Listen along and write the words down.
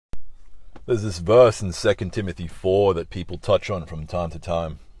There's this verse in 2 Timothy 4 that people touch on from time to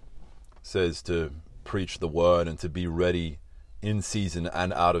time. It says to preach the word and to be ready in season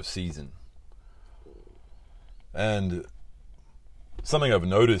and out of season. And something I've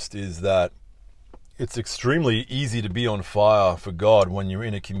noticed is that it's extremely easy to be on fire for God when you're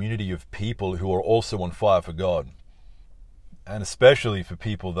in a community of people who are also on fire for God. And especially for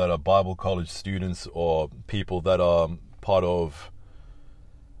people that are Bible college students or people that are part of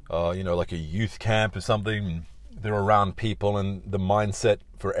like a youth camp or something. They're around people and the mindset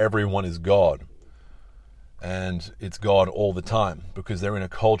for everyone is God. And it's God all the time because they're in a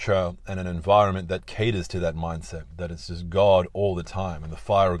culture and an environment that caters to that mindset, that it's just God all the time and the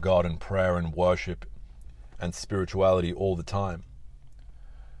fire of God and prayer and worship and spirituality all the time.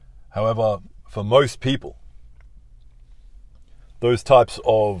 However, for most people, those types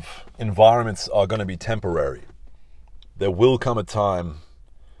of environments are going to be temporary. There will come a time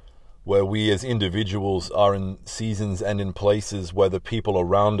where we as individuals are in seasons and in places where the people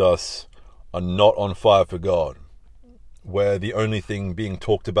around us are not on fire for God, where the only thing being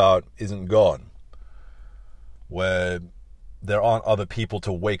talked about isn't God, where there aren't other people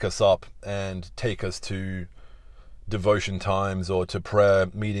to wake us up and take us to devotion times or to prayer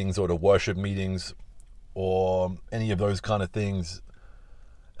meetings or to worship meetings or any of those kind of things,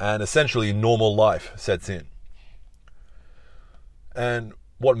 and essentially normal life sets in. And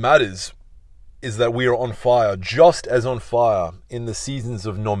what matters is that we are on fire, just as on fire in the seasons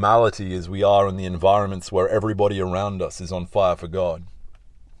of normality as we are in the environments where everybody around us is on fire for God.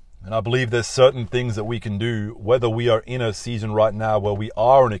 And I believe there's certain things that we can do, whether we are in a season right now where we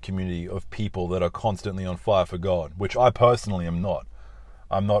are in a community of people that are constantly on fire for God, which I personally am not.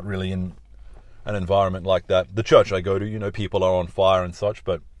 I'm not really in an environment like that. The church I go to, people are on fire and such,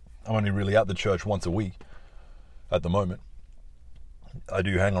 but I'm only really at the church once a week at the moment. I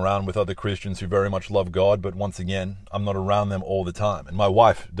do hang around with other Christians who very much love God, but once again, I'm not around them all the time. And my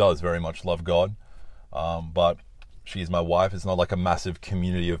wife does very much love God, but she's my wife. It's not like a massive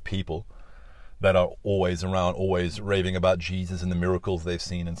community of people that are always around, always raving about Jesus and the miracles they've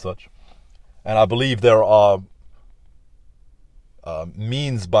seen and such. And I believe there are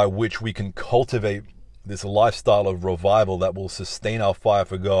means by which we can cultivate this lifestyle of revival that will sustain our fire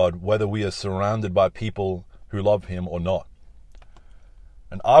for God, whether we are surrounded by people who love Him or not.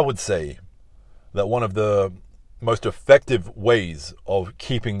 And I would say that one of the most effective ways of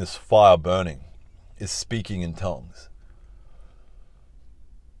keeping this fire burning is speaking in tongues.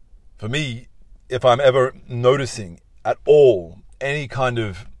 For me, if I'm ever noticing at all any kind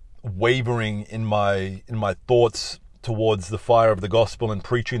of wavering in my thoughts towards the fire of the gospel and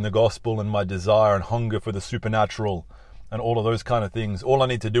preaching the gospel and my desire and hunger for the supernatural and all of those kind of things, all I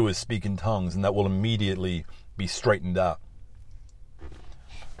need to do is speak in tongues and that will immediately be straightened out.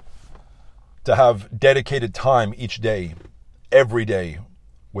 To have dedicated time each day, every day,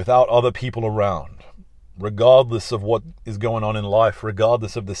 without other people around, regardless of what is going on in life,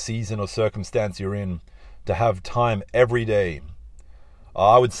 regardless of the season or circumstance you're in, to have time every day.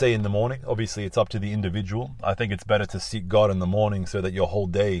 I would say in the morning. Obviously, it's up to the individual. I think it's better to seek God in the morning so that your whole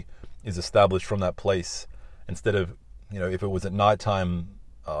day is established from that place, instead of, if it was at nighttime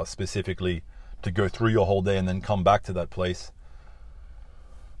specifically, to go through your whole day and then come back to that place.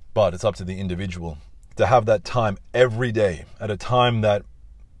 But it's up to the individual to have that time every day at a time that,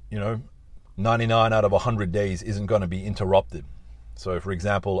 99 out of 100 days isn't going to be interrupted. So, for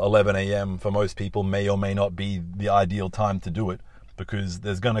example, 11 a.m. for most people may or may not be the ideal time to do it, because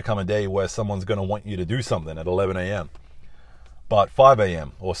there's going to come a day where someone's going to want you to do something at 11 a.m. But 5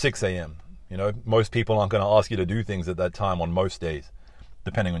 a.m. or 6 a.m., most people aren't going to ask you to do things at that time on most days,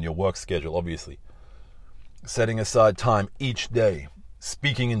 depending on your work schedule, obviously. Setting aside time each day,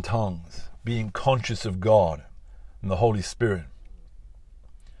 speaking in tongues, being conscious of God and the Holy Spirit,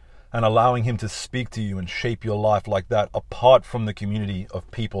 and allowing Him to speak to you and shape your life like that, apart from the community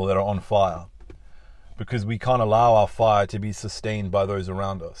of people that are on fire. Because we can't allow our fire to be sustained by those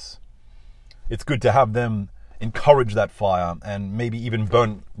around us. It's good to have them encourage that fire and maybe even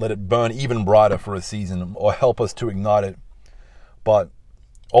let it burn even brighter for a season, or help us to ignite it. But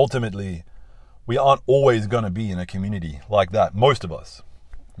ultimately, we aren't always going to be in a community like that, most of us.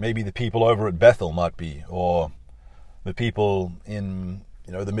 Maybe the people over at Bethel might be, or the people in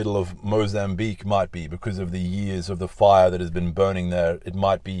the middle of Mozambique might be, because of the years of the fire that has been burning there. It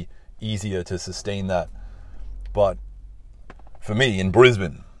might be easier to sustain that. But for me, in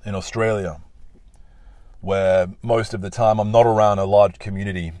Brisbane, in Australia, where most of the time I'm not around a large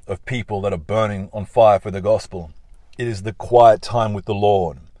community of people that are burning on fire for the gospel, it is the quiet time with the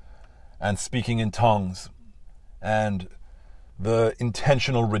Lord and speaking in tongues and the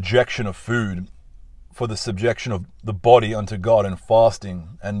intentional rejection of food for the subjection of the body unto God and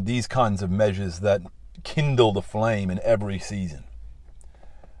fasting, and these kinds of measures that kindle the flame in every season.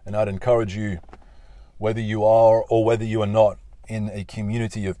 And I'd encourage you, whether you are or whether you are not in a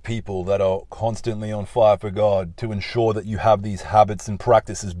community of people that are constantly on fire for God, to ensure that you have these habits and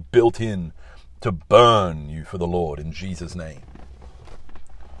practices built in to burn you for the Lord in Jesus' name.